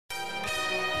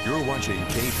You're watching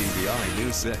KTVI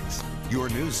News 6, your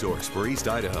news source for East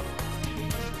Idaho.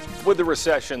 With the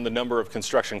recession, the number of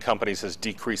construction companies has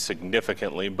decreased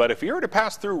significantly, but if you were to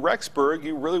pass through Rexburg,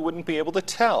 you really wouldn't be able to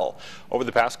tell. Over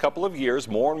the past couple of years,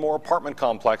 more and more apartment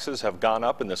complexes have gone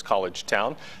up in this college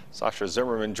town. Sasha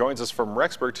Zimmerman joins us from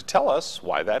Rexburg to tell us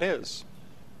why that is.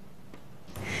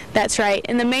 That's right,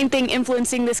 and the main thing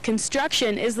influencing this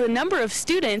construction is the number of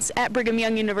students at Brigham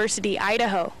Young University,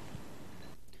 Idaho.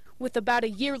 With about a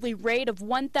yearly rate of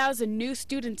 1,000 new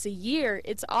students a year,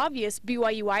 it's obvious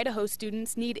BYU Idaho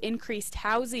students need increased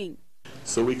housing.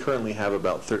 So we currently have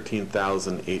about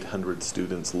 13,800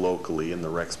 students locally in the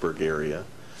Rexburg area,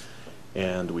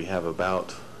 and we have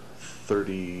about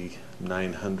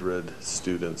 3,900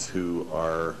 students who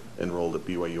are enrolled at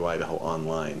BYU Idaho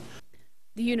online.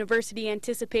 The university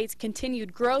anticipates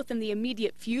continued growth in the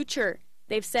immediate future.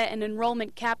 They've set an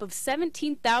enrollment cap of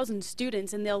 17,000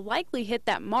 students, and they'll likely hit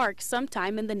that mark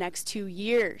sometime in the next 2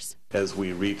 years. As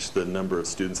we reach the number of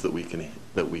students that we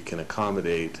can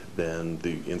accommodate, then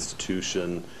the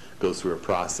institution goes through a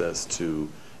process to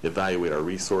evaluate our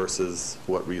resources,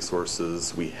 what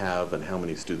resources we have, and how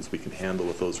many students we can handle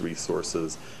with those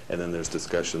resources. And then there's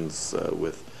discussions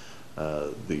with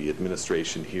the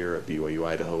administration here at BYU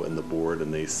Idaho and the board,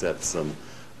 and they set some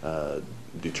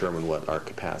determine what our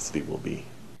capacity will be.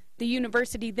 The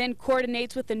university then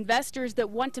coordinates with investors that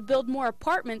want to build more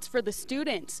apartments for the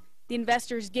students. The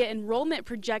investors get enrollment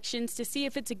projections to see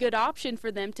if it's a good option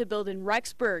for them to build in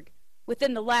Rexburg.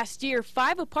 Within the last year,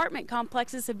 5 apartment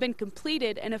complexes have been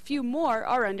completed and a few more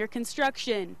are under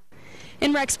construction.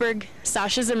 In Rexburg,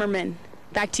 Sasha Zimmerman.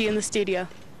 Back to you in the studio.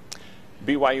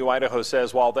 BYU Idaho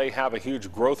says while they have a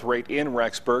huge growth rate in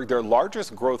Rexburg, their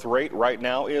largest growth rate right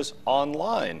now is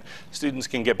online. Students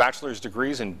can get bachelor's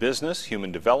degrees in business,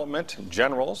 human development,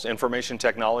 generals, information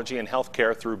technology, and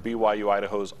healthcare through BYU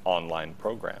Idaho's online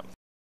program.